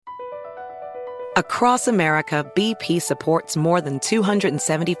Across America, BP supports more than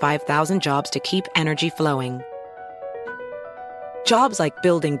 275,000 jobs to keep energy flowing. Jobs like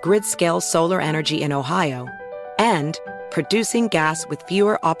building grid-scale solar energy in Ohio and producing gas with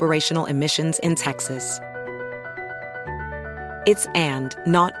fewer operational emissions in Texas. It's and,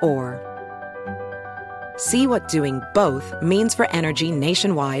 not or. See what doing both means for energy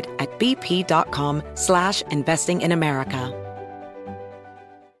nationwide at bp.com/investing in America.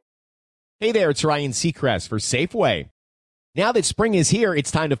 Hey there, it's Ryan Seacrest for Safeway. Now that spring is here,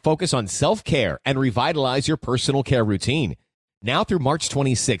 it's time to focus on self-care and revitalize your personal care routine. Now through March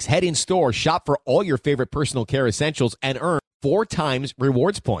 26, head in store, shop for all your favorite personal care essentials, and earn 4 times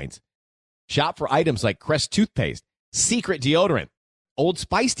rewards points. Shop for items like Crest toothpaste, Secret deodorant, Old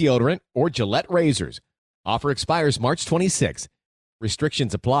Spice deodorant, or Gillette razors. Offer expires March 26.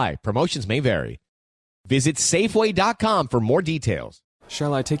 Restrictions apply. Promotions may vary. Visit Safeway.com for more details.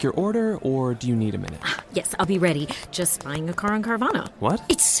 Shall I take your order, or do you need a minute? Yes, I'll be ready. Just buying a car on Carvana. What?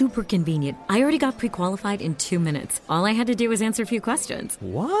 It's super convenient. I already got pre-qualified in 2 minutes. All I had to do was answer a few questions.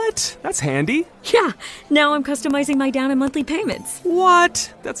 What? That's handy. Yeah, now I'm customizing my down and monthly payments.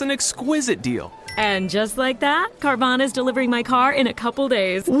 What? That's an exquisite deal. And just like that, Carvana's delivering my car in a couple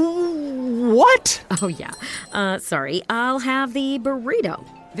days. What? Oh, yeah. Sorry, I'll have the burrito.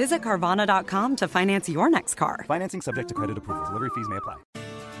 Visit Carvana.com to finance your next car. Financing subject to credit approval. Delivery fees may apply.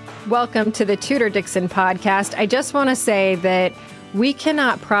 Welcome to the Tudor Dixon podcast. I just want to say that we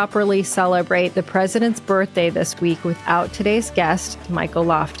cannot properly celebrate the president's birthday this week without today's guest, Michael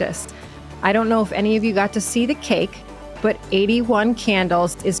Loftus. I don't know if any of you got to see the cake, but 81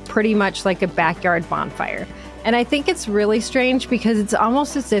 candles is pretty much like a backyard bonfire. And I think it's really strange because it's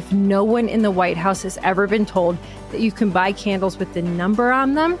almost as if no one in the White House has ever been told that you can buy candles with the number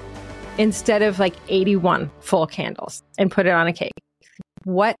on them instead of like 81 full candles and put it on a cake.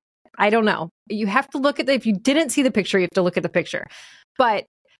 What? I don't know. You have to look at if you didn't see the picture, you have to look at the picture. But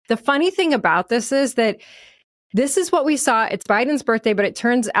the funny thing about this is that this is what we saw. It's Biden's birthday, but it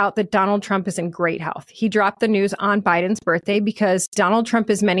turns out that Donald Trump is in great health. He dropped the news on Biden's birthday because Donald Trump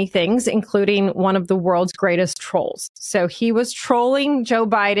is many things, including one of the world's greatest trolls. So he was trolling Joe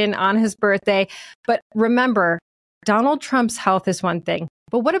Biden on his birthday. But remember, Donald Trump's health is one thing.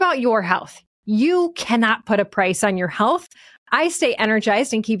 But what about your health? You cannot put a price on your health. I stay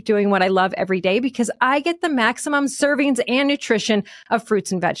energized and keep doing what I love every day because I get the maximum servings and nutrition of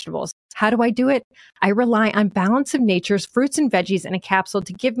fruits and vegetables. How do I do it? I rely on Balance of Nature's fruits and veggies in a capsule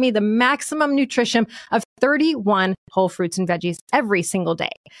to give me the maximum nutrition of 31 whole fruits and veggies every single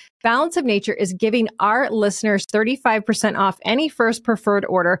day. Balance of Nature is giving our listeners 35% off any first preferred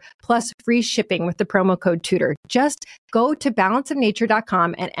order plus free shipping with the promo code Tudor. Just go to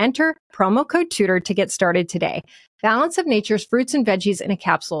balanceofnature.com and enter promo code Tudor to get started today. Balance of Nature's fruits and veggies in a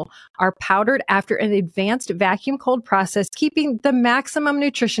capsule are powdered after an advanced vacuum cold process, keeping the maximum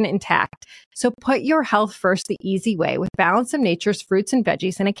nutrition intact. So put your health first the easy way with Balance of Nature's fruits and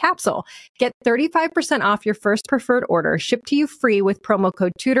veggies in a capsule. Get 35% off your first preferred order, shipped to you free with promo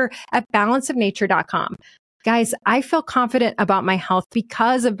code Tudor at balanceofnature.com. Guys, I feel confident about my health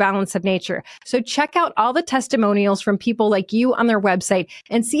because of Balance of Nature. So check out all the testimonials from people like you on their website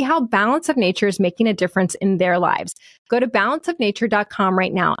and see how Balance of Nature is making a difference in their lives. Go to balanceofnature.com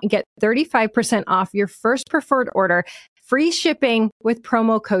right now and get 35% off your first preferred order, free shipping with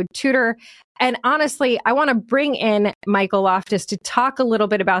promo code Tudor. And honestly, I want to bring in Michael Loftus to talk a little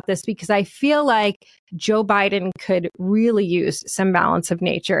bit about this because I feel like Joe Biden could really use some Balance of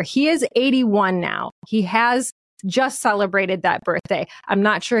Nature. He is 81 now. He has just celebrated that birthday. I'm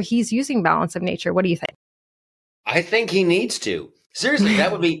not sure he's using Balance of Nature. What do you think? I think he needs to. Seriously,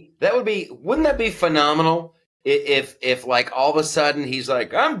 wouldn't that be phenomenal if like all of a sudden he's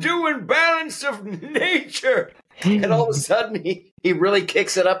like, I'm doing Balance of Nature. And all of a sudden he really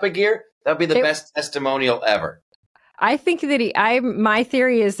kicks it up a gear. That'd be the best testimonial ever. I think that my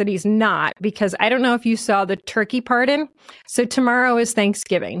theory is that he's not, because I don't know if you saw the turkey pardon. So tomorrow is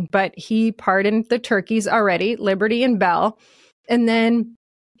Thanksgiving, but he pardoned the turkeys already, Liberty and Bell. And then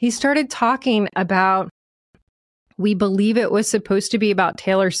he started talking about, we believe it was supposed to be about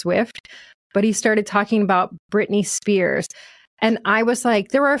Taylor Swift, but he started talking about Britney Spears. And I was like,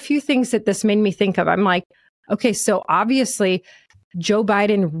 there were a few things that this made me think of. I'm like, okay, so obviously Joe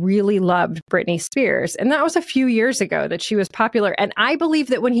Biden really loved Britney Spears. And that was a few years ago that she was popular. And I believe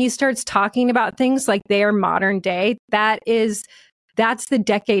that when he starts talking about things like they are modern day, that's the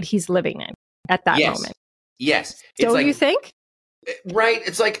decade he's living in at that moment. Yes. Don't you think? Right.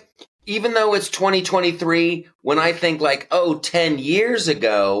 It's like, even though it's 2023, when I think like, 10 years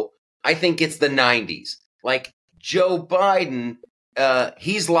ago, I think it's the 90s. Like Joe Biden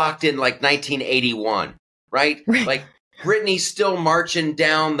he's locked in like 1981, right? Like Britney's still marching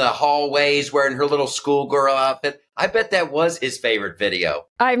down the hallways wearing her little schoolgirl outfit. I bet that was his favorite video.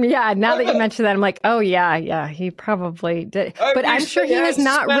 Now that you mention that, I'm like, oh, yeah, he probably did. But I'm sure he has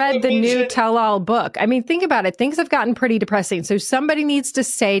not read the new tell-all book. I mean, think about it. Things have gotten pretty depressing. So somebody needs to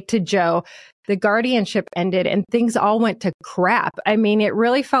say to Joe, the guardianship ended and things all went to crap. I mean, it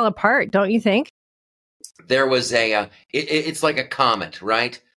really fell apart, don't you think? There was it's like a comet,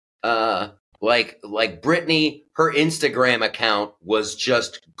 right? Like Britney, her Instagram account was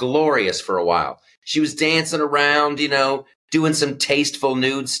just glorious for a while. She was dancing around, doing some tasteful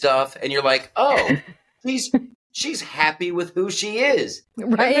nude stuff. And you're like, oh, she's happy with who she is.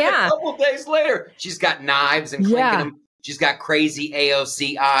 Right, a couple days later, she's got knives and clinking them. She's got crazy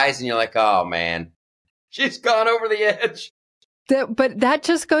AOC eyes. And you're like, oh, man, she's gone over the edge. But that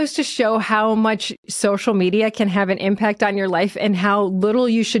just goes to show how much social media can have an impact on your life and how little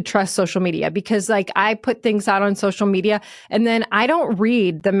you should trust social media. Because like I put things out on social media and then I don't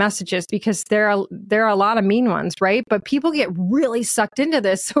read the messages because there are a lot of mean ones, right? But people get really sucked into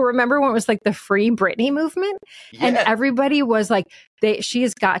this. So remember when it was like the Free Britney movement? Yeah. And everybody was like, she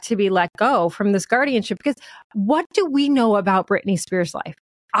has got to be let go from this guardianship. Because what do we know about Britney Spears' life?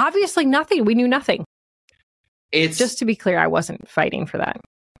 Obviously nothing. We knew nothing. It's just to be clear, I wasn't fighting for that.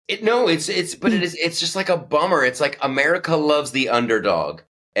 It's just like a bummer. It's like America loves the underdog,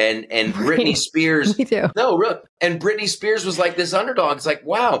 and Britney Spears. Me too. No, really. And Britney Spears was like this underdog. It's like,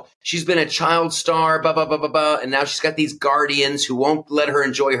 wow, she's been a child star, blah blah blah blah blah, and now she's got these guardians who won't let her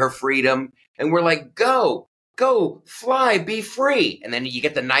enjoy her freedom. And we're like, go, fly, be free. And then you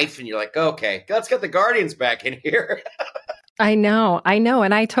get the knife, and you're like, okay, let's get the guardians back in here. I know.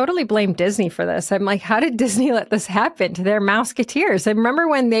 And I totally blame Disney for this. I'm like, how did Disney let this happen to their Mouseketeers? I remember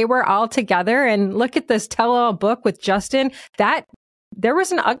when they were all together and look at this tell-all book with Justin, that there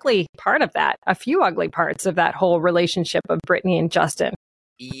was an ugly part of that, a few ugly parts of that whole relationship of Britney and Justin.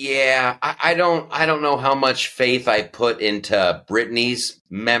 Yeah, I don't know how much faith I put into Britney's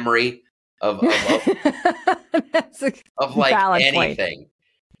memory of like anything. Point.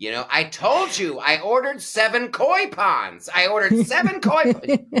 I told you I ordered 7 koi ponds. I ordered 7 koi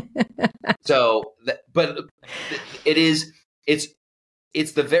ponds. So, but it's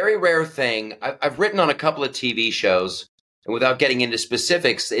the very rare thing. I've written on a couple of TV shows, and without getting into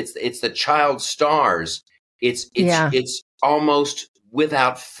specifics, it's the child stars. It's almost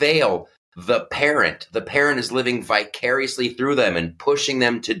without fail the parent. The parent is living vicariously through them and pushing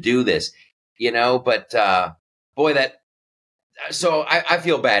them to do this. But boy, that. So I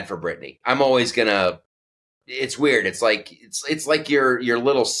feel bad for Britney. I'm always gonna. It's weird. It's like your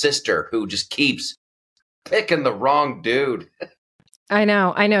little sister who just keeps picking the wrong dude. I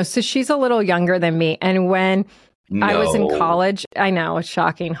know. So she's a little younger than me, and when I was in college, I know it's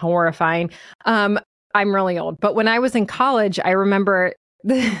shocking, horrifying. I'm really old, but when I was in college, I remember.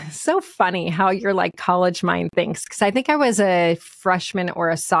 So funny how your like college mind thinks. Because I think I was a freshman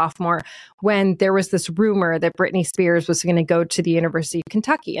or a sophomore when there was this rumor that Britney Spears was going to go to the University of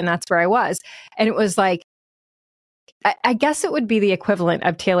Kentucky. And that's where I was. And it was like, I guess it would be the equivalent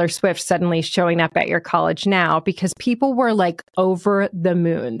of Taylor Swift suddenly showing up at your college now, because people were like over the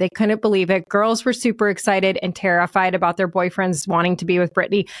moon. They couldn't believe it. Girls were super excited and terrified about their boyfriends wanting to be with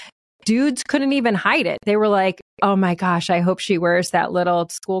Britney. Dudes couldn't even hide it. They were like, oh my gosh, I hope she wears that little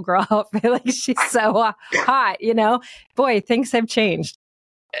schoolgirl outfit. Like she's so hot, Boy, things have changed.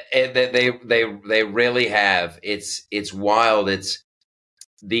 They really have. It's wild. It's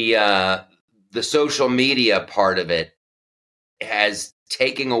the social media part of it has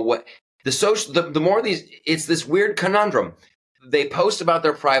taken away the more of these. It's this weird conundrum. They post about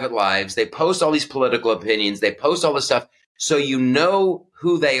their private lives. They post all these political opinions. They post all this stuff. So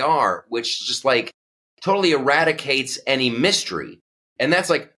who they are, which just like totally eradicates any mystery. And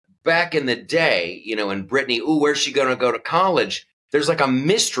that's like back in the day, in Britney, where's she going to go to college? There's like a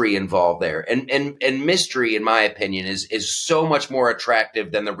mystery involved there. And mystery, in my opinion, is so much more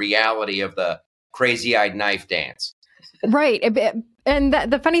attractive than the reality of the crazy-eyed knife dance. Right. And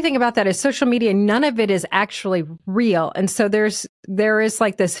the funny thing about that is social media, none of it is actually real. And so there is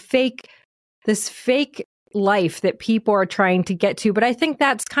like this fake life that people are trying to get to. But I think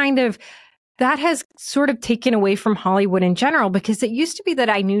that has sort of taken away from Hollywood in general, because it used to be that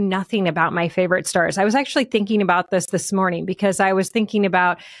I knew nothing about my favorite stars. I was actually thinking about this morning because I was thinking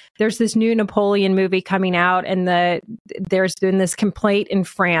about there's this new Napoleon movie coming out, and there's been this complaint in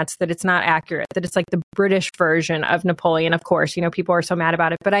France that it's not accurate, that it's like the British version of Napoleon. Of course, people are so mad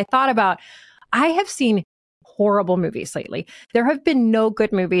about it. But I thought about, I have seen horrible movies lately. There have been no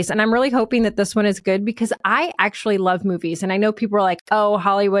good movies. And I'm really hoping that this one is good because I actually love movies. And I know people are like, oh,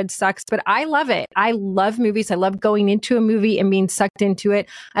 Hollywood sucks, but I love it. I love movies. I love going into a movie and being sucked into it.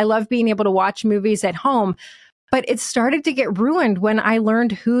 I love being able to watch movies at home. But it started to get ruined when I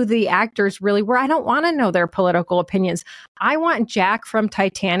learned who the actors really were. I don't want to know their political opinions. I want Jack from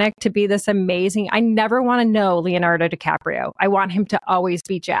Titanic to be this amazing. I never want to know Leonardo DiCaprio. I want him to always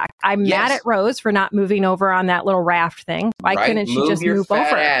be Jack. I'm mad at Rose for not moving over on that little raft thing. Why couldn't she just move over? Move your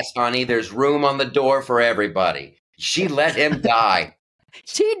fat ass, honey. There's room on the door for everybody. She let him die.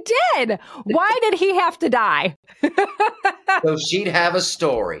 She did. Why did he have to die? So she'd have a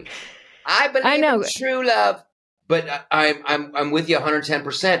story. I believe in true love. But I'm with you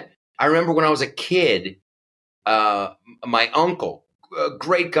 110%. I remember when I was a kid, my uncle, a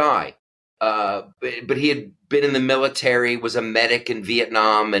great guy, but he had been in the military, was a medic in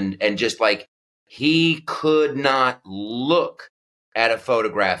Vietnam, and just like he could not look at a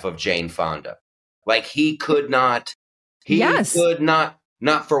photograph of Jane Fonda. Like he could not, could not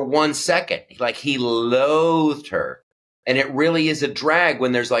for 1 second. Like he loathed her. And it really is a drag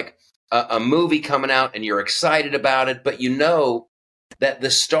when there's like a movie coming out and you're excited about it, but you know that the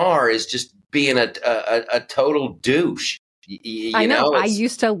star is just being a total douche. I know. I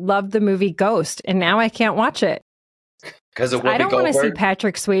used to love the movie Ghost, and now I can't watch it. Because of Whoopi Goldberg? I don't want to see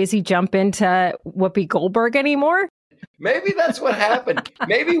Patrick Swayze jump into Whoopi Goldberg anymore. Maybe that's what happened.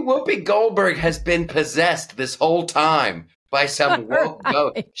 Maybe Whoopi Goldberg has been possessed this whole time by some woke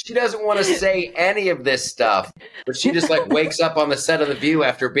ghost. She doesn't want to say any of this stuff, but she just like wakes up on the set of The View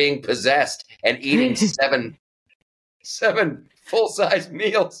after being possessed and eating seven full-size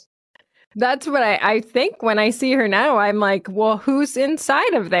meals. That's what I think when I see her now. I'm like, well, who's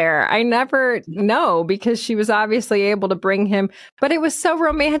inside of there? I never know because she was obviously able to bring him, but it was so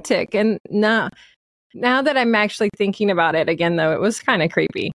romantic. And now that I'm actually thinking about it again, though, it was kind of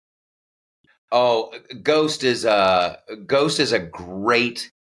creepy. Oh, Ghost is a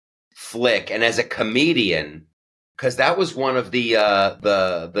great flick, and as a comedian, because that was one of the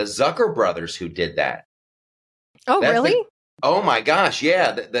Zucker brothers who did that. Oh, really? Oh my gosh,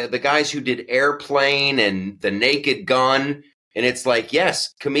 yeah, the guys who did Airplane and The Naked Gun, and it's like,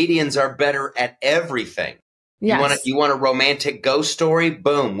 yes, comedians are better at everything. Yes. You want a romantic ghost story?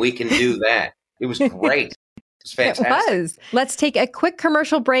 Boom, we can do that. It was great. It's fantastic. It was. Let's take a quick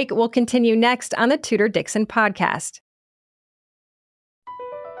commercial break. We'll continue next on the Tudor Dixon podcast.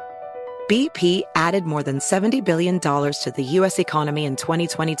 BP added more than $70 billion to the U.S. economy in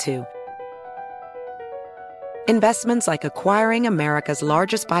 2022. Investments like acquiring America's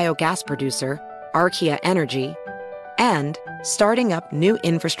largest biogas producer, Archaea Energy, and starting up new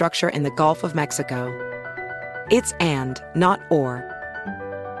infrastructure in the Gulf of Mexico. It's and, not or.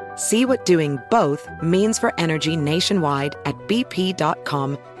 See what doing both means for energy nationwide at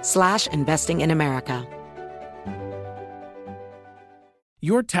bp.com/investing in America.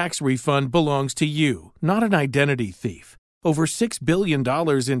 Your tax refund belongs to you, not an identity thief. Over $6 billion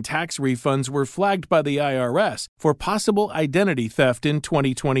in tax refunds were flagged by the IRS for possible identity theft in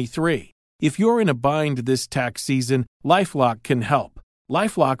 2023. If you're in a bind this tax season, LifeLock can help.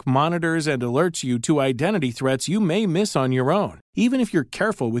 LifeLock monitors and alerts you to identity threats you may miss on your own, even if you're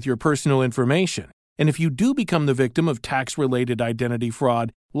careful with your personal information. And if you do become the victim of tax-related identity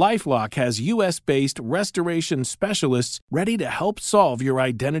fraud, LifeLock has U.S.-based restoration specialists ready to help solve your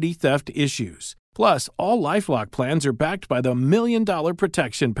identity theft issues. Plus, all LifeLock plans are backed by the $1 Million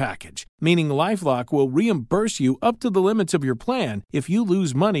Protection Package, meaning LifeLock will reimburse you up to the limits of your plan if you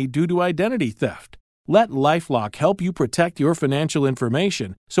lose money due to identity theft. Let LifeLock help you protect your financial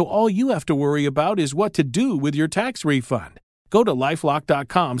information, so all you have to worry about is what to do with your tax refund. Go to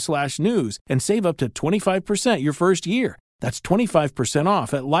LifeLock.com/news and save up to 25% your first year. That's 25%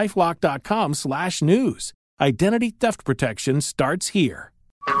 off at LifeLock.com/news. Identity theft protection starts here.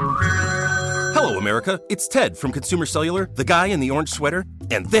 Hello, America. It's Ted from Consumer Cellular, the guy in the orange sweater,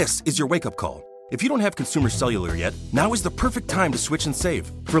 and this is your wake-up call. If you don't have Consumer Cellular yet, now is the perfect time to switch and save.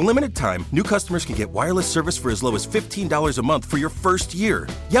 For a limited time, new customers can get wireless service for as low as $15 a month for your first year.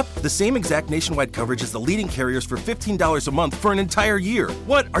 Yep, the same exact nationwide coverage as the leading carriers for $15 a month for an entire year.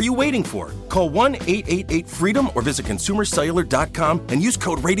 What are you waiting for? Call 1-888-FREEDOM or visit consumercellular.com and use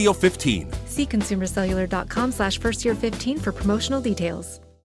code RADIO15. See consumercellular.com/firstyear15 for promotional details.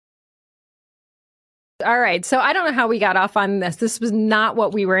 All right. So I don't know how we got off on this. This was not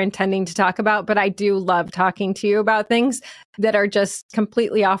what we were intending to talk about, but I do love talking to you about things that are just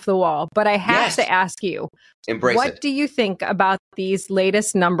completely off the wall. But I have to ask you, what do you think about these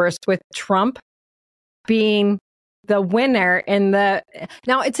latest numbers with Trump being the winner in the,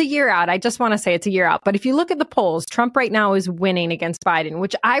 now it's a year out. I just want to say it's a year out. But if you look at the polls, Trump right now is winning against Biden,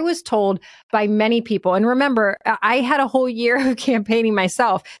 which I was told by many people. And remember, I had a whole year of campaigning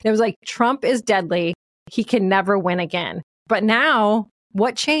myself. It was like, Trump is deadly. He can never win again. But now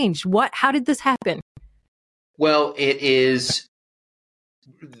what changed? How did this happen? Well, it is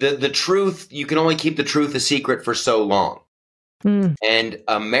the truth. You can only keep the truth a secret for so long. And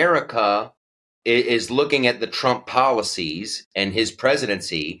America is looking at the Trump policies and his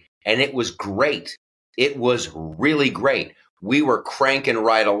presidency, and it was great. It was really great. We were cranking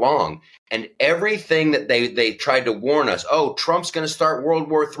right along. And everything that they tried to warn us, oh, Trump's going to start World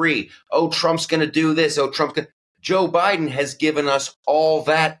War III. Oh, Trump's going to do this. Oh, Joe Biden has given us all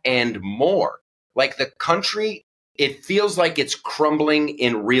that and more. Like the country, it feels like it's crumbling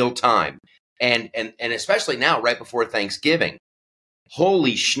in real time. And especially now, right before Thanksgiving.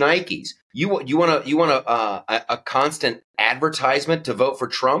 Holy shnikes. You want a constant advertisement to vote for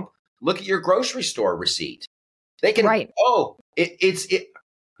Trump? Look at your grocery store receipt. They can, right. Oh, it's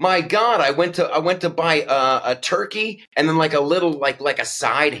my God, I went to buy a turkey and then like a little, like a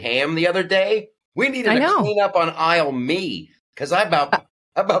side ham the other day. We needed to clean up on aisle me because I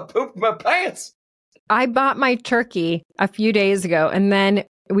about pooped my pants. I bought my turkey a few days ago, and then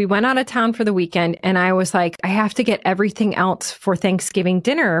we went out of town for the weekend, and I was like, I have to get everything else for Thanksgiving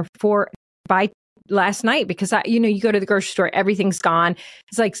dinner by last night because you go to the grocery store, everything's gone.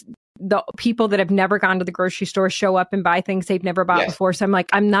 It's like the people that have never gone to the grocery store show up and buy things they've never bought before. So I'm like,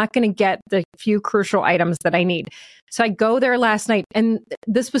 I'm not going to get the few crucial items that I need. So I go there last night, and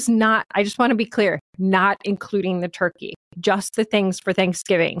this was not, I just want to be clear, not including the turkey, just the things for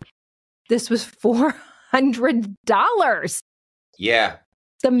Thanksgiving. This was $400. Yeah.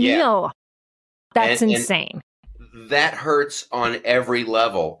 The meal. That's insane. That hurts on every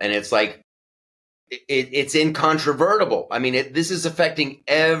level. And it's like, it's incontrovertible. I mean, this is affecting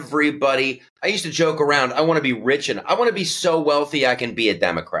everybody. I used to joke around, I want to be rich and I want to be so wealthy I can be a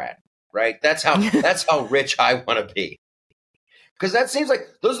Democrat, right? That's how rich I want to be. Because that seems like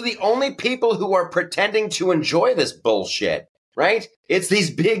those are the only people who are pretending to enjoy this bullshit. Right? It's these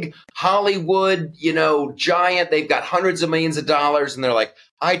big Hollywood, giant, they've got hundreds of millions of dollars and they're like,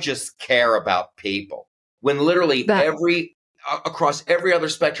 I just care about people. When literally across every other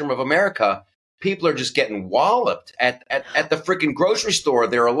spectrum of America, people are just getting walloped at the freaking grocery store,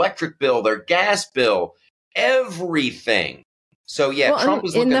 their electric bill, their gas bill, everything. So yeah, Trump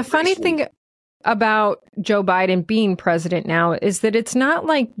is looking. And the funny thing about Joe Biden being president now is that it's not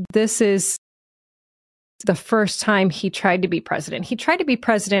like this is the first time he tried to be president. He tried to be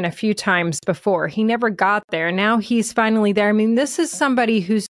president a few times before. He never got there. Now he's finally there. I mean, this is somebody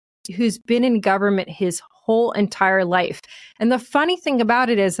who's been in government his whole entire life. And the funny thing about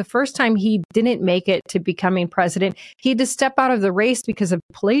it is the first time he didn't make it to becoming president, he had to step out of the race because of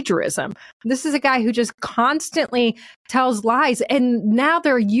plagiarism. This is a guy who just constantly tells lies. And now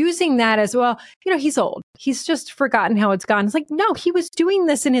they're using that as, well, he's old. He's just forgotten how it's gone. It's like, no, he was doing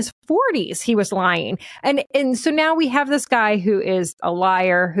this in his 40s. He was lying. And so now we have this guy who is a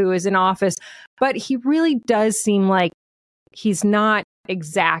liar, who is in office, but he really does seem like he's not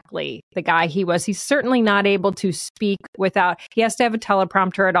exactly the guy he was. He's certainly not able to speak he has to have a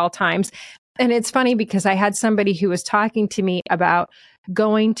teleprompter at all times. And it's funny because I had somebody who was talking to me about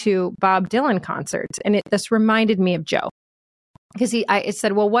going to Bob Dylan concerts. And this reminded me of Joe. Because I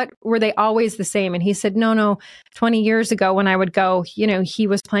said, well, what were they always the same? And he said, no, 20 years ago when I would go, he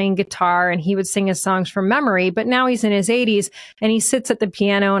was playing guitar and he would sing his songs from memory, but now he's in his 80s and he sits at the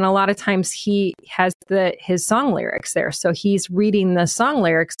piano and a lot of times he has his song lyrics there. So he's reading the song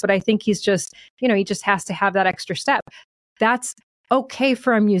lyrics, but I think he's just, he just has to have that extra step. That's okay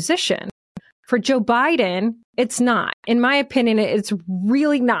for a musician. For Joe Biden, it's not. In my opinion, it's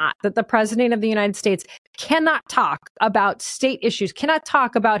really not that the president of the United States cannot talk about state issues, cannot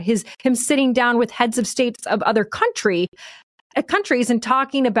talk about him sitting down with heads of states of other countries and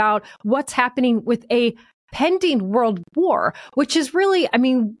talking about what's happening with a pending world war, which is really,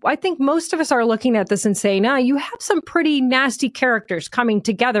 I think most of us are looking at this and saying, you have some pretty nasty characters coming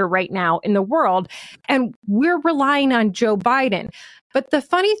together right now in the world, and we're relying on Joe Biden. But the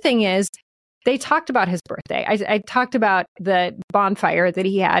funny thing is, they talked about his birthday. I talked about the bonfire that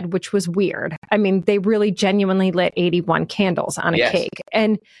he had, which was weird. They really genuinely lit 81 candles on a cake.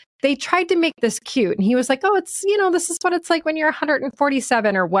 And they tried to make this cute. And he was like, oh, it's, this is what it's like when you're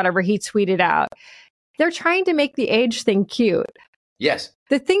 147 or whatever he tweeted out. They're trying to make the age thing cute. Yes.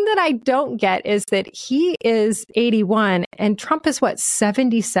 The thing that I don't get is that he is 81 and Trump is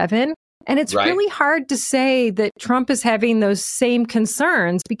 77? And it's really hard to say that Trump is having those same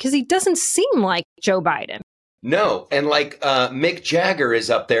concerns because he doesn't seem like Joe Biden. No. And like Mick Jagger is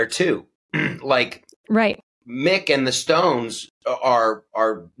up there too. Like right. Mick and the Stones are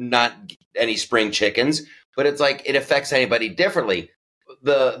not any spring chickens, but it's like it affects anybody differently.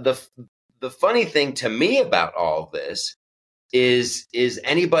 The funny thing to me about all of this is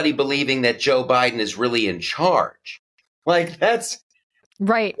anybody believing that Joe Biden is really in charge. Like that's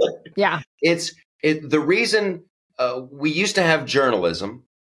right. Yeah. The reason we used to have journalism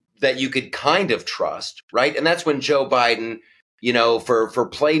that you could kind of trust, right? And that's when Joe Biden, for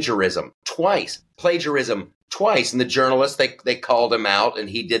plagiarism twice, and the journalists, they called him out and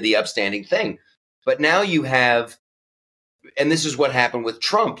he did the upstanding thing. But now you have, and this is what happened with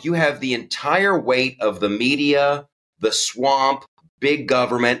Trump, you have the entire weight of the media, the swamp, big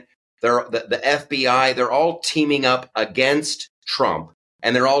government, the FBI, they're all teaming up against Trump,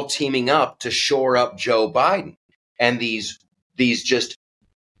 and they're all teaming up to shore up Joe Biden. And these just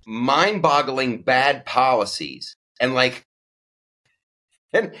mind-boggling bad policies, and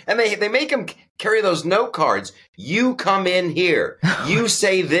they make him carry those note cards. You come in here, you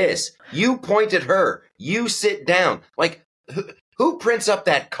say this, you point at her, you sit down. Like who prints up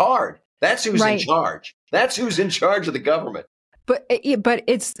that card? That's who's in charge. That's who's in charge of the government. But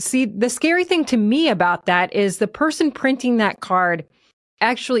the scary thing to me about that is the person printing that card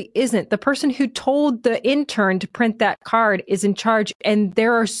actually isn't. The person who told the intern to print that card is in charge. And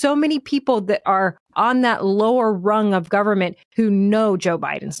there are so many people that are on that lower rung of government who know Joe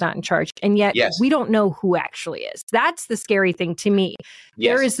Biden's not in charge. And yet we don't know who actually is. That's the scary thing to me.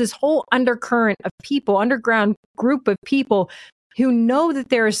 Yes. There is this whole undercurrent of people, underground group of people who know that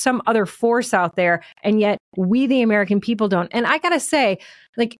there is some other force out there, and yet we, the American people, don't. And I gotta say,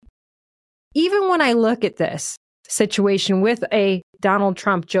 even when I look at this situation with a Donald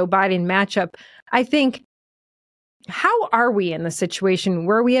Trump, Joe Biden matchup, I think, how are we in the situation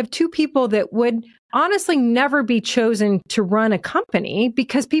where we have two people that would honestly never be chosen to run a company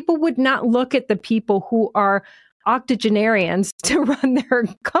because people would not look at the people who are octogenarians to run their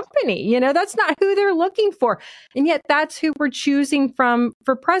company? That's not who they're looking for. And yet that's who we're choosing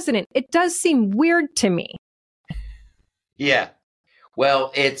for president. It does seem weird to me. Yeah.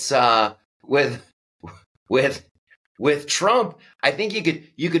 Well, it's with Trump, I think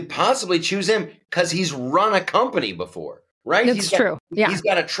you could possibly choose him because he's run a company before, right? It's true. Yeah. He's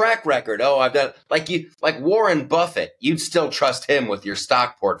got a track record. Oh, I've done like Warren Buffett. You'd still trust him with your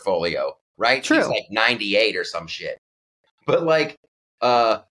stock portfolio, right? True. He's like 98 or some shit. But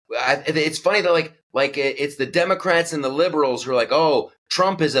it's funny that it's the Democrats and the liberals who are like, oh,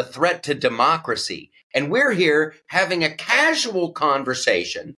 Trump is a threat to democracy. And we're here having a casual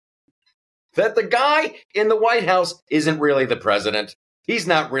conversation that the guy in the White House isn't really the president. He's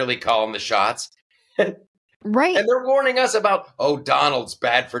not really calling the shots. Right. And they're warning us about, oh, Donald's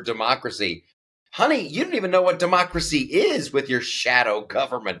bad for democracy. Honey, you don't even know what democracy is with your shadow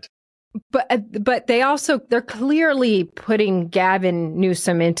government. But they're clearly putting Gavin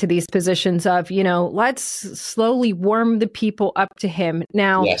Newsom into these positions of, let's slowly warm the people up to him.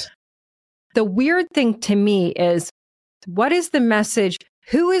 Now, The weird thing to me is, what is the message?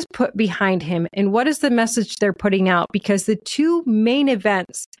 Who is put behind him? And what is the message they're putting out? Because the two main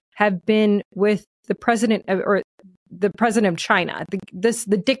events have been with the president of China,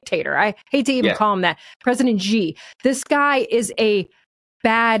 the dictator. I hate to even call him that. President Xi. This guy is a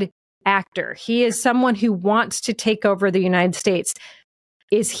bad actor. He is someone who wants to take over the United States.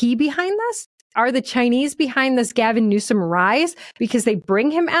 Is he behind this? Are the Chinese behind this Gavin Newsom rise? Because they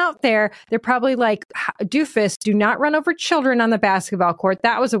bring him out there. They're probably like, doofus, do not run over children on the basketball court.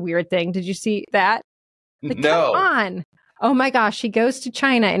 That was a weird thing. Did you see that? No. Come on. Oh my gosh. He goes to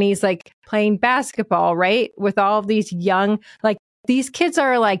China and he's playing basketball, right? With all of these young, these kids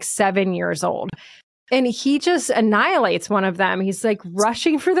are 7 years old. And he just annihilates one of them. He's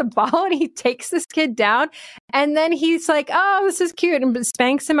rushing for the ball and he takes this kid down. And then he's like, oh, this is cute. And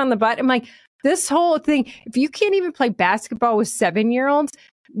spanks him on the butt. I'm like, this whole thing, if you can't even play basketball with 7-year-olds,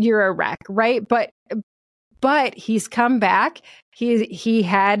 you're a wreck, right? But he's come back. He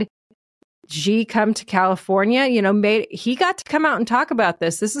had Xi come to California, he got to come out and talk about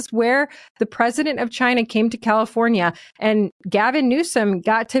this. This is where the president of China came to California, and Gavin Newsom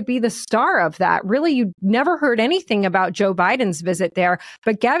got to be the star of that. Really, you never heard anything about Joe Biden's visit there,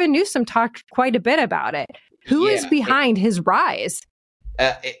 but Gavin Newsom talked quite a bit about it. Who is behind his rise?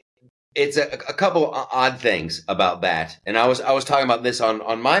 It's a couple odd things about that. And I was talking about this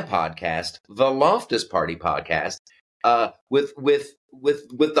on my podcast, the Loftus Party podcast, with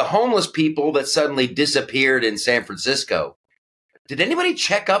the homeless people that suddenly disappeared in San Francisco. Did anybody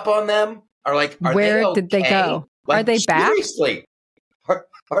check up on them? Where did they go? Are they back? Seriously.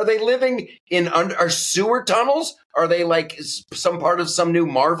 Are they living in are sewer tunnels? Are they like some part of some new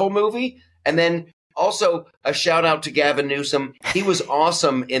Marvel movie? And then also a shout out to Gavin Newsom. He was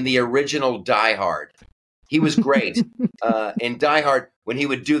awesome in the original Die Hard. He was great in Die Hard when he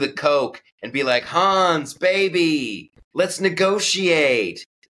would do the coke and be like, Hans, baby, let's negotiate.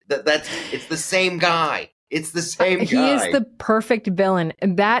 It's the same guy. It's the same guy. He is the perfect villain.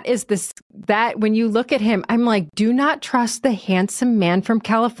 And that when you look at him, I'm like, do not trust the handsome man from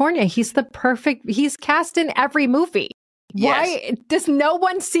California. He's he's cast in every movie. Yes. Why does no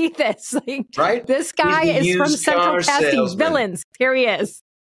one see this? Like, right? This guy is from Central Casting salesman. Villains. Here he is.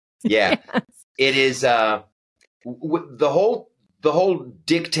 Yeah. Yes. It is the whole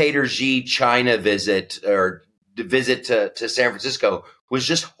dictator Xi China visit or the visit to San Francisco was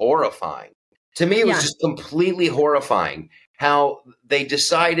just horrifying. To me, it was just completely horrifying how they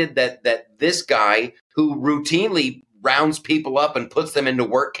decided that this guy who routinely rounds people up and puts them into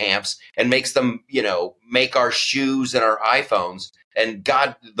work camps and makes them, make our shoes and our iPhones and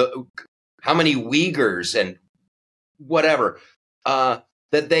how many Uyghurs and whatever,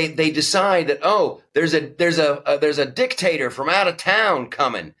 that they decide that, there's a dictator from out of town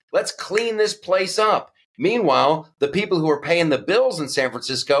coming. Let's clean this place up. Meanwhile, the people who are paying the bills in San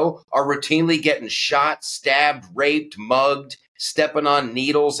Francisco are routinely getting shot, stabbed, raped, mugged, stepping on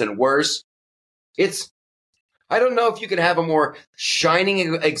needles, and worse. I don't know if you could have a more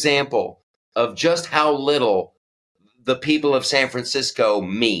shining example of just how little the people of San Francisco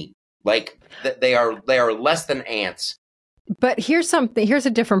mean. Like, they are less than ants. But here's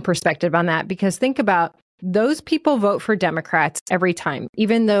a different perspective on that, because think about those people vote for Democrats every time,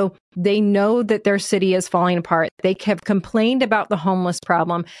 even though they know that their city is falling apart. They have complained about the homeless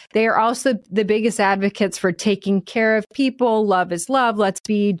problem. They are also the biggest advocates for taking care of people. Love is love. Let's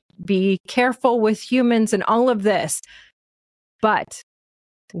be careful with humans and all of this. But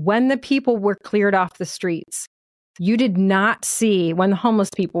when the people were cleared off the streets, you did not see, when the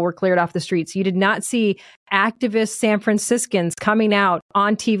homeless people were cleared off the streets, you did not see activist San Franciscans coming out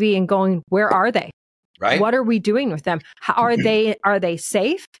on TV and going, where are they? Right. What are we doing with them? Are they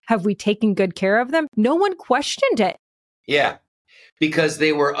safe? Have we taken good care of them? No one questioned it. Yeah, because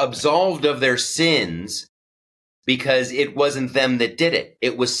they were absolved of their sins because it wasn't them that did it.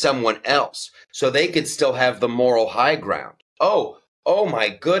 It was someone else. So they could still have the moral high ground. Oh my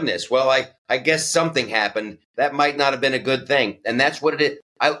goodness. Well, I guess something happened. That might not have been a good thing. And that's what it is.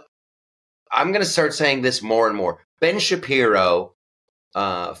 I'm going to start saying this more and more. Ben Shapiro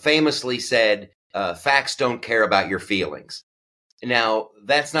famously said, facts don't care about your feelings. Now,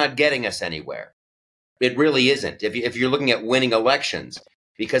 that's not getting us anywhere. It really isn't. If you're looking at winning elections,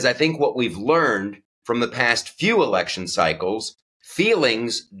 because I think what we've learned from the past few election cycles,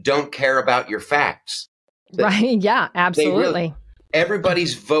 feelings don't care about your facts. Right. Yeah, absolutely.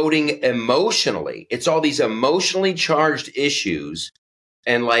 Everybody's voting emotionally. It's all these emotionally charged issues.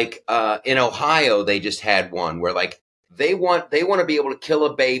 And like in Ohio, they just had one where like, They want to be able to kill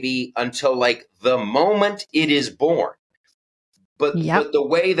a baby until like the moment it is born. But the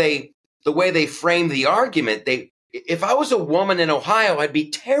way they frame the argument, if I was a woman in Ohio, I'd be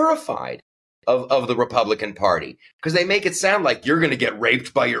terrified of the Republican Party because they make it sound like you're going to get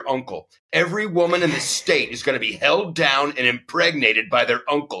raped by your uncle. Every woman in the state is going to be held down and impregnated by their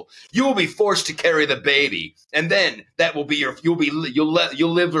uncle. You will be forced to carry the baby, and then that will be you'll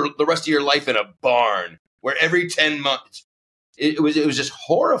live the rest of your life in a barn. Where every 10 months, it was just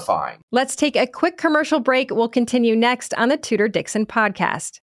horrifying. Let's take a quick commercial break. We'll continue next on the Tudor Dixon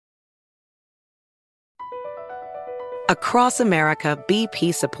podcast. Across America,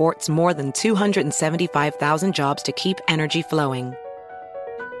 BP supports more than 275,000 jobs to keep energy flowing.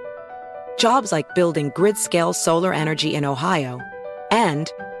 Jobs like building grid-scale solar energy in Ohio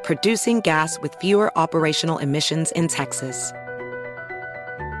and producing gas with fewer operational emissions in Texas.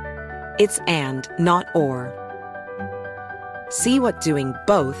 It's and, not or. See what doing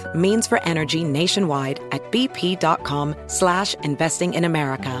both means for energy nationwide at bp.com/investing in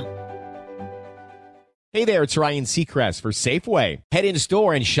America. Hey there, it's Ryan Seacrest for Safeway. Head in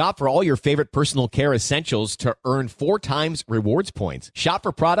store and shop for all your favorite personal care essentials to earn 4 times rewards points. Shop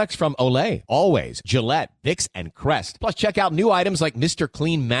for products from Olay, Always, Gillette, Vicks, and Crest. Plus, check out new items like Mr.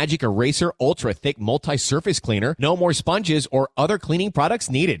 Clean Magic Eraser Ultra Thick Multi-Surface Cleaner. No more sponges or other cleaning products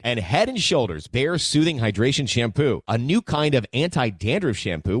needed. And Head & Shoulders Bare Soothing Hydration Shampoo, a new kind of anti-dandruff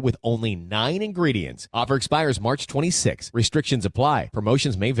shampoo with only 9 ingredients. Offer expires March 26. Restrictions apply.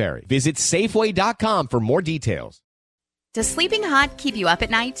 Promotions may vary. Visit Safeway.com for more details. Does sleeping hot keep you up at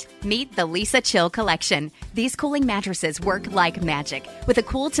night? Meet the Lisa Chill Collection. These cooling mattresses work like magic with a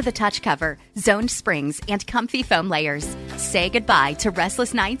cool-to-the-touch cover, zoned springs, and comfy foam layers. Say goodbye to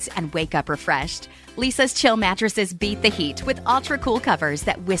restless nights and wake up refreshed. Lisa's Chill mattresses beat the heat with ultra-cool covers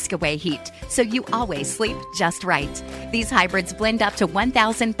that whisk away heat, so you always sleep just right. These hybrids blend up to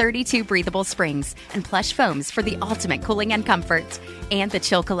 1,032 breathable springs and plush foams for the ultimate cooling and comfort. And the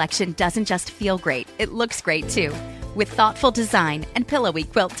Chill Collection doesn't just feel great, it looks great too, with thoughtful design and pillowy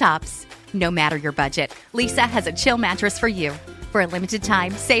quilt tops. No matter your budget, Lisa has a Chill mattress for you. For a limited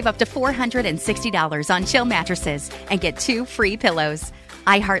time, save up to $460 on Chill mattresses and get 2 free pillows.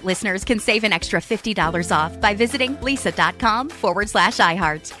 iHeart listeners can save an extra $50 off by visiting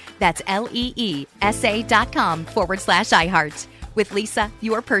lisa.com/iHeart. That's LEESA.com/iHeart. With Lisa,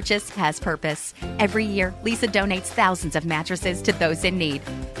 your purchase has purpose. Every year, Lisa donates thousands of mattresses to those in need.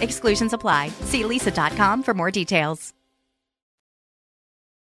 Exclusions apply. See lisa.com for more details.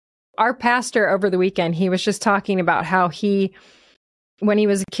 Our pastor over the weekend, he was just talking about how when he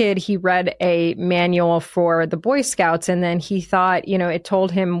was a kid, he read a manual for the Boy Scouts, and then he thought, it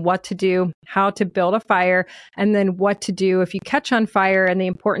told him what to do, how to build a fire, and then what to do if you catch on fire, and the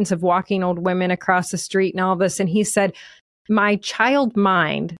importance of walking old women across the street and all this. And he said, my child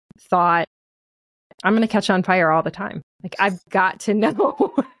mind thought, I'm going to catch on fire all the time. Like, I've got to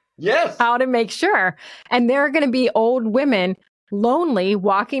know how to make sure. And there are going to be old women lonely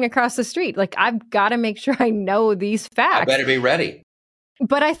walking across the street. Like, I've got to make sure I know these facts. I better be ready.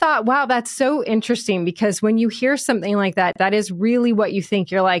 But I thought, wow, that's so interesting, because when you hear something like that, that is really what you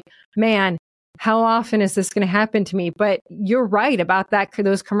think. You're like, man, how often is this going to happen to me? But you're right about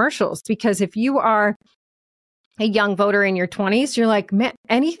those commercials, because if you are a young voter in your 20s, you're like, man,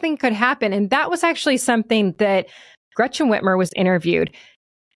 anything could happen. And that was actually something that Gretchen Whitmer was interviewed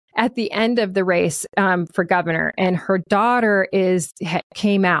at the end of the race for governor, and her daughter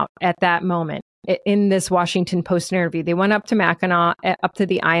came out at that moment in this Washington Post interview. They went up to Mackinac, up to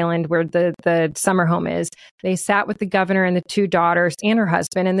the island where the summer home is. They sat with the governor and the 2 daughters and her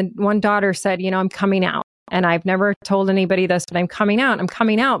husband. And the one daughter said, I'm coming out. And I've never told anybody this, but I'm coming out. I'm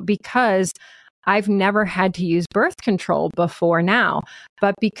coming out because I've never had to use birth control before now.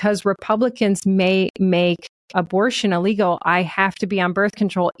 But because Republicans may make abortion illegal, I have to be on birth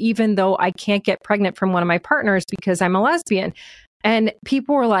control, even though I can't get pregnant from one of my partners because I'm a lesbian. And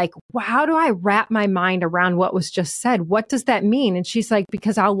people were like, well, how do I wrap my mind around what was just said? What does that mean? And she's like,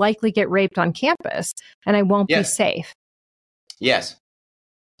 because I'll likely get raped on campus and I won't be safe. Yes.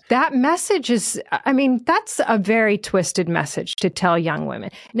 That message that's a very twisted message to tell young women.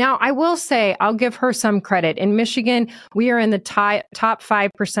 Now, I will say, I'll give her some credit. In Michigan, we are in the top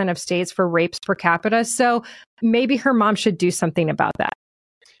 5% of states for rapes per capita. So maybe her mom should do something about that.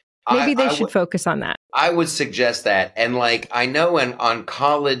 Maybe they should focus on that. I would suggest that. And I know on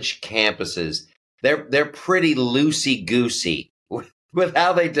college campuses, they're pretty loosey-goosey with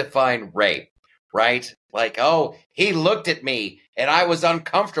how they define rape, right? Like, oh, he looked at me and I was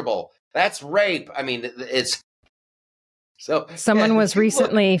uncomfortable. That's rape. I mean, it's so. Someone was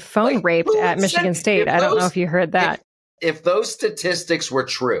recently phone raped at Michigan State. I don't know if you heard that. If those statistics were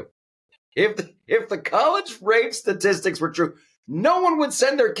true, if the college rape statistics were true, no one would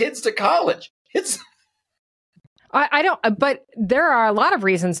send their kids to college. I don't, but there are a lot of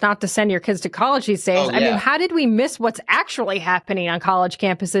reasons not to send your kids to college these days. I mean, how did we miss what's actually happening on college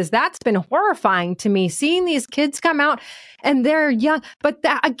campuses? That's been horrifying to me, seeing these kids come out and they're young. But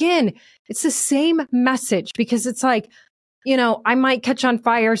again, it's the same message, because it's like, I might catch on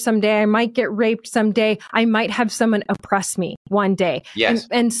fire someday. I might get raped someday. I might have someone oppress me one day. Yes.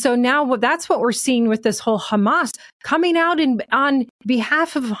 And so now that's what we're seeing with this whole Hamas coming out on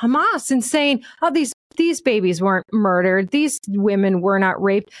behalf of Hamas and saying, oh, these babies weren't murdered. These women were not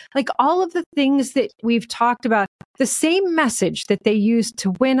raped. Like all of the things that we've talked about, the same message that they used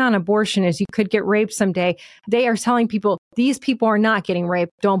to win on abortion is you could get raped someday. They are telling people, these people are not getting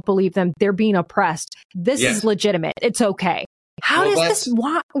raped. Don't believe them. They're being oppressed. This is legitimate. It's okay. How does this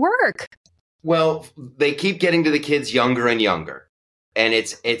work? Well, they keep getting to the kids younger and younger. And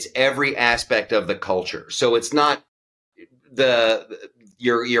it's every aspect of the culture. So it's not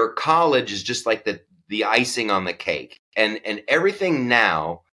your college is just like the icing on the cake. And everything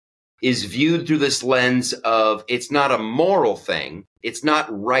now is viewed through this lens of, it's not a moral thing. It's not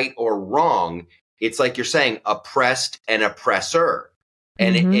right or wrong. It's like you're saying, oppressed and oppressor.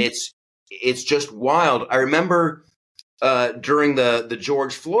 And it's just wild. I remember during the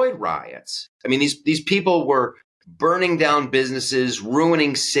George Floyd riots, I mean, these people were burning down businesses,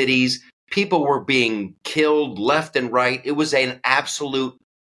 ruining cities. People were being killed left and right. It was an absolute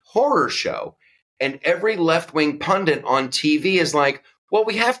horror show. And every left-wing pundit on TV is like, well,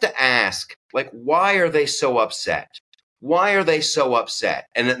 we have to ask, like, why are they so upset? Why are they so upset?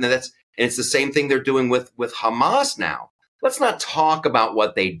 And it's the same thing they're doing with Hamas now. Let's not talk about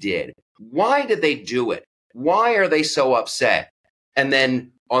what they did. Why did they do it? Why are they so upset? And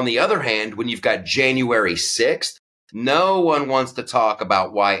then on the other hand, when you've got January 6th, no one wants to talk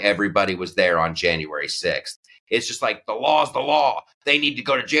about why everybody was there on January 6th. It's just like, the law's the law. They need to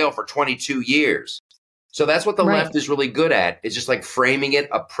go to jail for 22 years. So that's what the left is really good at. It's just like framing it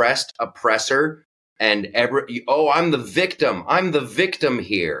oppressed, oppressor, and I'm the victim. I'm the victim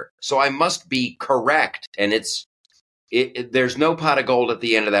here. So I must be correct. And there's no pot of gold at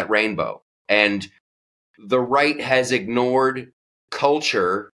the end of that rainbow. And the right has ignored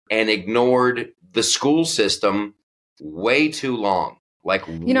culture and ignored the school system way too long. Like,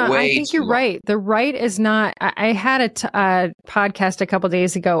 I think you're right. The right is not. I had a podcast a couple of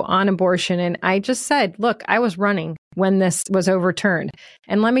days ago on abortion, and I just said, look, I was running when this was overturned.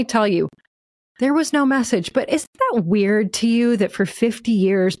 And let me tell you, there was no message. But isn't that weird to you that for 50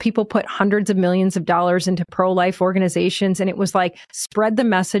 years, people put hundreds of millions of dollars into pro-life organizations, and it was like, spread the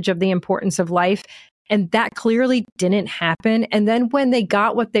message of the importance of life. And that clearly didn't happen. And then when they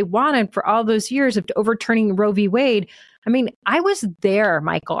got what they wanted for all those years of overturning Roe v. Wade, I mean, I was there,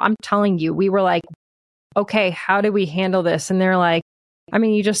 Michael. I'm telling you, we were like, okay, how do we handle this? And they're like, I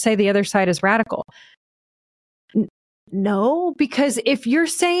mean, you just say the other side is radical. No, because if you're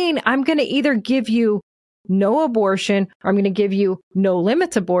saying I'm going to either give you no abortion or I'm going to give you no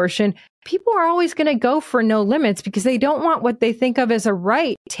limits abortion, people are always going to go for no limits because they don't want what they think of as a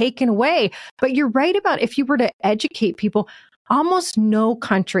right taken away. But you're right about if you were to educate people, almost no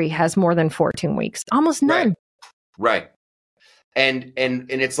country has more than 14 weeks. Almost none. Right. And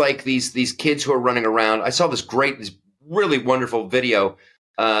it's like these kids who are running around. I saw this really wonderful video.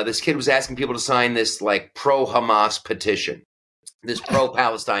 This kid was asking people to sign this like pro-Hamas petition, this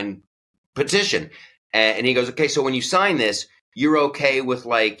pro-Palestine petition. And he goes, okay, so when you sign this, you're okay with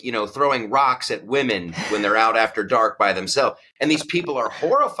throwing rocks at women when they're out after dark by themselves. And these people are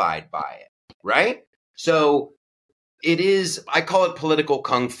horrified by it. Right. So I call it political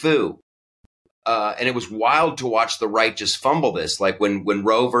kung fu. And it was wild to watch the right just fumble this. Like when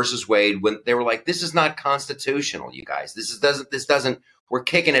Roe versus Wade, when they were like, this is not constitutional, you guys. This doesn't, we're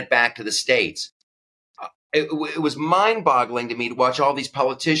kicking it back to the states. It was mind boggling to me to watch all these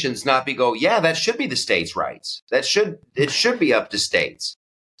politicians not yeah, that should be the states' rights. It should be up to states.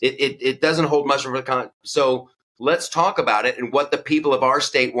 It doesn't hold much of a so let's talk about it and what the people of our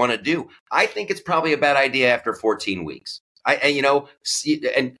state want to do. I think it's probably a bad idea after 14 weeks.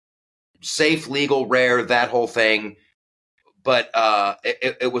 And safe, legal, rare, that whole thing. But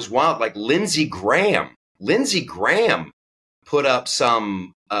it was wild. Like Lindsey Graham put up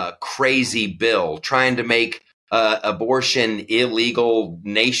some crazy bill trying to make abortion illegal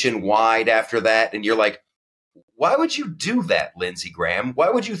nationwide after that. And you're like, why would you do that, Lindsey Graham? Why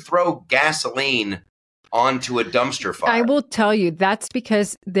would you throw gasoline onto a dumpster fire? I will tell you, that's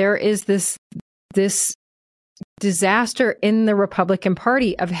because there is this disaster in the Republican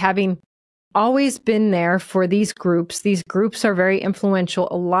Party of having always been there for these groups. These groups are very influential.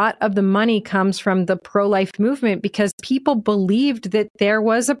 A lot of the money comes from the pro-life movement because people believed that there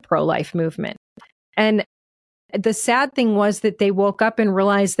was a pro-life movement. And the sad thing was that they woke up and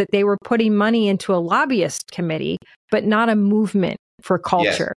realized that they were putting money into a lobbyist committee, but not a movement for culture.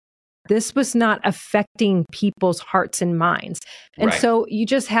 Yes. This was not affecting people's hearts and minds. And so you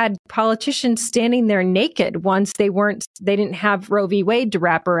just had politicians standing there naked once they didn't have Roe v. Wade to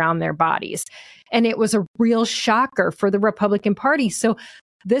wrap around their bodies. And it was a real shocker for the Republican Party. So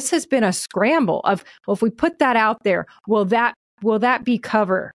this has been a scramble of, well, if we put that out there, will that be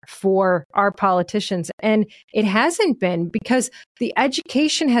cover for our politicians? And it hasn't been because the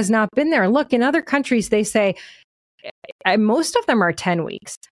education has not been there. Look, in other countries, they say, most of them are 10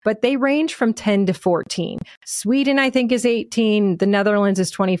 weeks, but they range from 10 to 14. Sweden, I think, is 18. The Netherlands is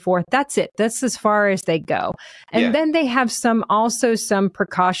 24. That's it. That's as far as they go. And then they have some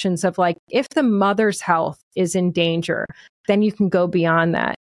precautions of like, if the mother's health is in danger, then you can go beyond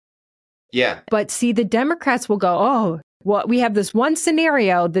that. Yeah. But see, the Democrats will go, oh, well, we have this one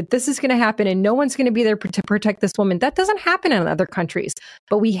scenario that this is going to happen and no one's going to be there to protect this woman. That doesn't happen in other countries,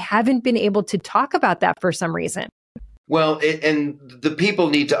 but we haven't been able to talk about that for some reason. Well, and the people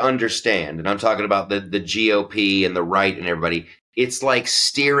need to understand, and I'm talking about the GOP and the right and everybody, it's like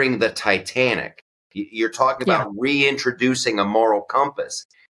steering the Titanic. You're talking about reintroducing a moral compass.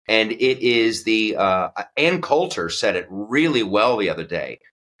 And it is Ann Coulter said it really well the other day,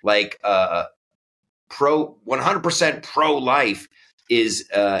 like 100% pro-life is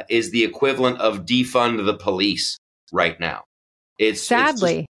the equivalent of defund the police right now.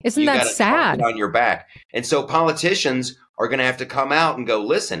 Sadly, isn't that sad? On your back. And so politicians are going to have to come out and go,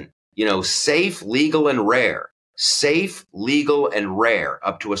 listen, safe, legal, and rare. Safe, legal, and rare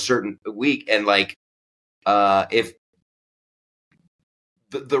up to a certain week. And if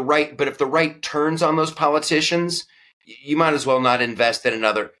the right turns on those politicians, you might as well not invest in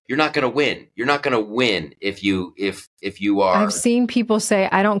another. You're not going to win. You're not going to win if you are. I've seen people say,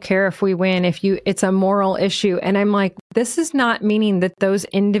 I don't care if we win, it's a moral issue. And I'm like, this is not meaning that those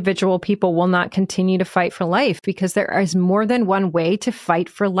individual people will not continue to fight for life, because there is more than one way to fight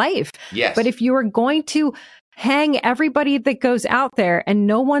for life. Yes. But if you are going to hang everybody that goes out there and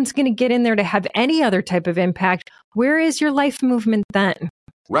no one's going to get in there to have any other type of impact, where is your life movement then?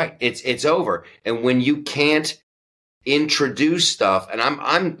 Right. It's over. And when you can't introduce stuff, and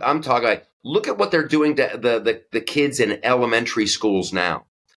I'm talking like, look at what they're doing to the kids in elementary schools now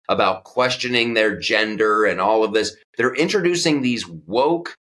about questioning their gender and all of this. They're introducing these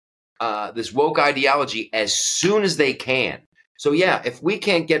woke ideology as soon as they can. So yeah, if we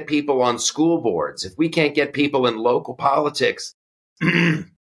can't get people on school boards, if we can't get people in local politics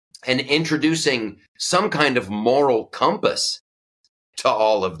and introducing some kind of moral compass to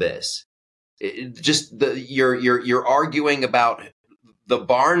all of this, you're arguing about the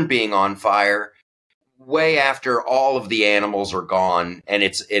barn being on fire way after all of the animals are gone, and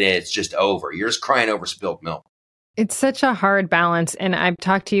it's just over. You're just crying over spilled milk. It's such a hard balance, and I've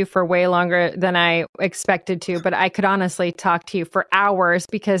talked to you for way longer than I expected to, but I could honestly talk to you for hours,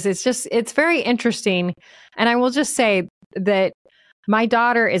 because it's very interesting. And I will just say that my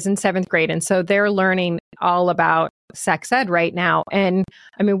daughter is in 7th grade, and so they're learning all about sex ed right now. And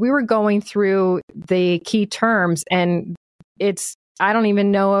I mean, we were going through the key terms, and I don't even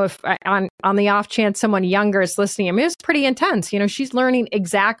know if on the off chance someone younger is listening. I mean, it's pretty intense. She's learning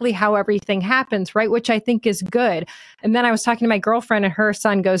exactly how everything happens, right? Which I think is good. And then I was talking to my girlfriend, and her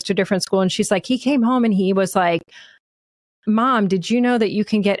son goes to a different school, and she's like, he came home and he was like, Mom, did you know that you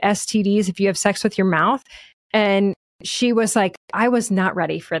can get STDs if you have sex with your mouth? And she was like, I was not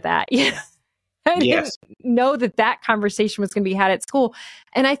ready for that. I didn't know that conversation was going to be had at school.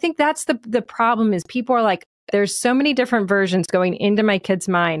 And I think that's the problem, is people are like, there's so many different versions going into my kid's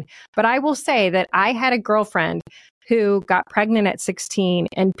mind. But I will say that I had a girlfriend who got pregnant at 16,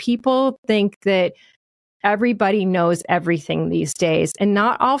 and people think that everybody knows everything these days, and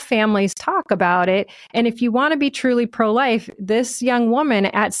not all families talk about it. And if you want to be truly pro-life, this young woman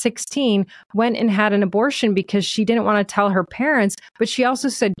at 16 went and had an abortion because she didn't want to tell her parents. But she also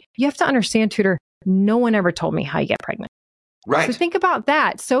said, you have to understand, Tudor, no one ever told me how you get pregnant. Right. So think about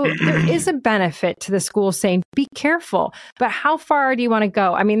that. So there is a benefit to the school saying, be careful. But how far do you want to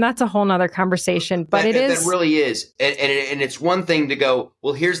go? I mean, that's a whole nother conversation, but it is. That really is. And it's one thing to go,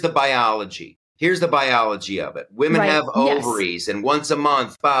 well, here's the biology. Here's the biology of it. Women have ovaries, and once a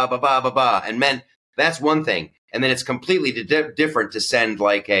month, and men, that's one thing. And then it's completely different to send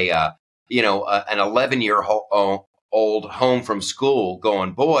like an 11-year-old home from school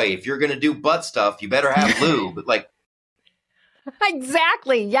going, boy, if you're going to do butt stuff, you better have lube. Like,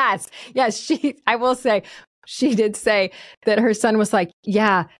 exactly. Yes. I will say, she did say that her son was like,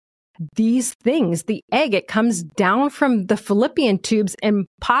 yeah, these things, the egg, it comes down from the fallopian tubes and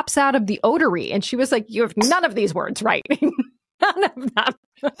pops out of the ovary. And she was like, you have none of these words right. None of them.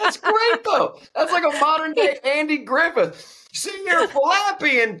 That's great, though. That's like a modern day Andy Griffith. See, your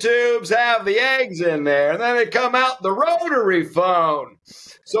fallopian tubes have the eggs in there, and then they come out the rotary phone.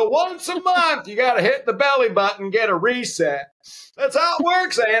 So once a month, you got to hit the belly button, get a reset. That's how it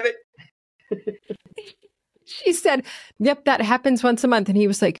works, Andy. She said, yep, that happens once a month. And he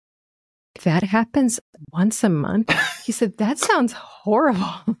was like, that happens once a month? He said, that sounds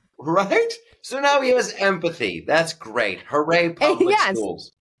horrible. Right? So now he has empathy. That's great. Hooray, public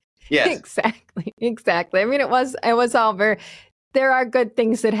schools. Yes. Exactly. I mean, it was all there are good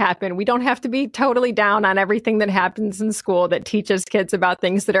things that happen. We don't have to be totally down on everything that happens in school that teaches kids about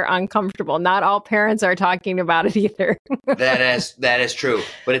things that are uncomfortable. Not all parents are talking about it either. That is true.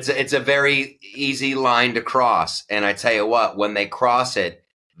 But it's a very easy line to cross. And I tell you what, when they cross it,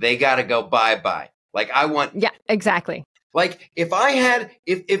 they got to go bye-bye. Like Yeah, exactly. Like if I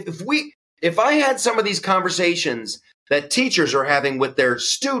had some of these conversations that teachers are having with their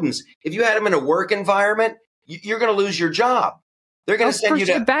students, if you had them in a work environment, you're going to lose your job. They're going to send you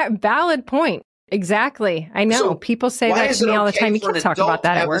to valid point. Exactly. I know. So people say that to me all the time. You can't talk about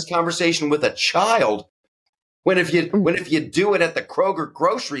that at work. This conversation with a child. When if you do it at the Kroger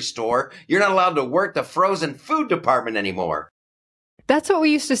grocery store, you're not allowed to work the frozen food department anymore. That's what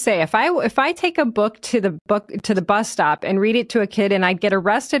we used to say. If I take a book to the bus stop and read it to a kid and I'd get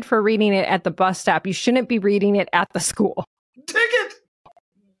arrested for reading it at the bus stop, you shouldn't be reading it at the school. Dig it.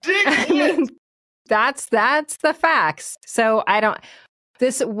 Mean, that's the facts. So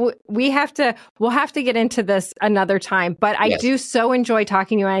we'll have to get into this another time, but I do so enjoy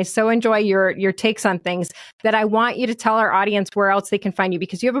talking to you. And I so enjoy your takes on things that I want you to tell our audience where else they can find you,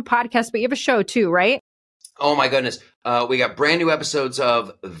 because you have a podcast, but you have a show too, right? Oh my goodness. We got brand new episodes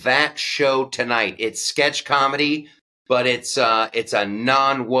of That Show Tonight. It's sketch comedy, but it's a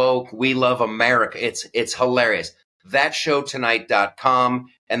non-woke, we love America. It's hilarious. ThatShowTonight.com.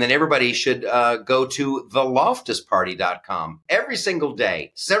 And then everybody should go to theloftusparty.com every single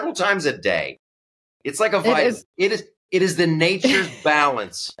day, several times a day. It's like a vitamin. It is the nature's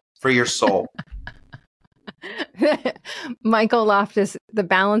balance for your soul. Michael Loftus, the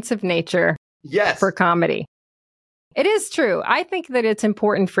balance of nature. Yes. For comedy. It is true. I think that it's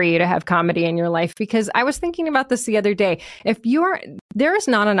important for you to have comedy in your life, because I was thinking about this the other day. There is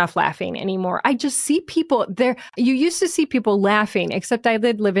not enough laughing anymore. I just see people there. You used to see people laughing, except I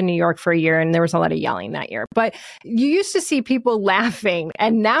did live in New York for a year and there was a lot of yelling that year. But you used to see people laughing,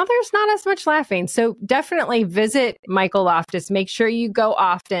 and now there's not as much laughing. So definitely visit Michael Loftus. Make sure you go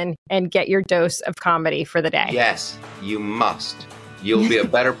often and get your dose of comedy for the day. Yes, you must. You'll be a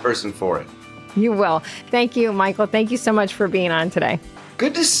better person for it. You will. Thank you, Michael. Thank you so much for being on today.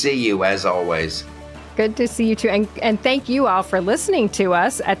 Good to see you, as always. Good to see you, too. And thank you all for listening to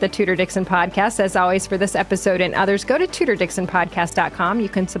us at the Tudor Dixon Podcast. As always, for this episode and others, go to TudorDixonPodcast.com. You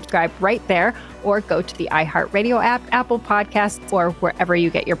can subscribe right there, or go to the iHeartRadio app, Apple Podcasts, or wherever you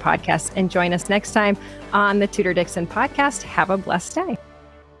get your podcasts. And join us next time on the Tudor Dixon Podcast. Have a blessed day.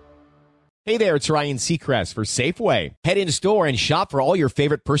 Hey there, it's Ryan Seacrest for Safeway. Head in store and shop for all your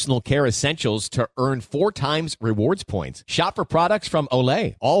favorite personal care essentials to earn 4 times rewards points. Shop for products from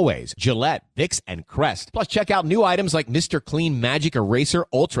Olay, Always, Gillette, Vicks, and Crest. Plus, check out new items like Mr. Clean Magic Eraser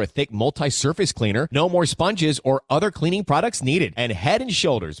Ultra Thick Multi-Surface Cleaner. No more sponges or other cleaning products needed. And Head &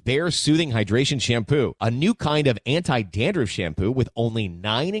 Shoulders Bare Soothing Hydration Shampoo, a new kind of anti-dandruff shampoo with only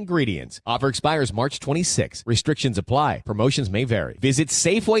 9 ingredients. Offer expires March 26. Restrictions apply. Promotions may vary. Visit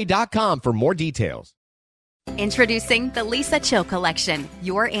Safeway.com for more details. Introducing the Lisa Chill Collection,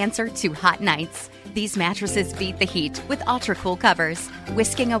 your answer to hot nights. These mattresses beat the heat with ultra-cool covers,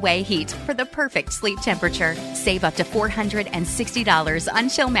 whisking away heat for the perfect sleep temperature. Save up to $460 on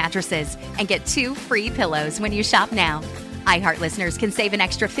Chill mattresses and get 2 free pillows when you shop now. iHeart listeners can save an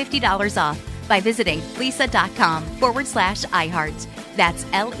extra $50 off by visiting lisa.com/iHeart. That's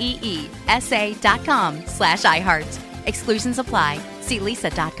LEESA.com/iHeart. Exclusions apply. See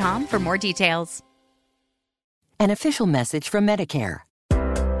lisa.com for more details. An official message from Medicare.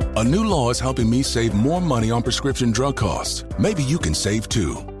 A new law is helping me save more money on prescription drug costs. Maybe you can save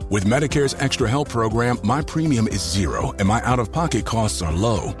too. With Medicare's Extra Help program, my premium is $0 and my out-of-pocket costs are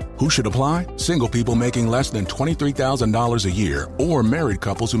low. Who should apply? Single people making less than $23,000 a year, or married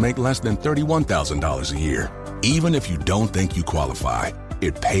couples who make less than $31,000 a year. Even if you don't think you qualify,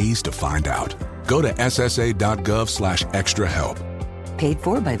 it pays to find out. Go to ssa.gov/extra help. Paid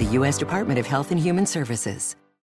for by the U.S. Department of Health and Human Services.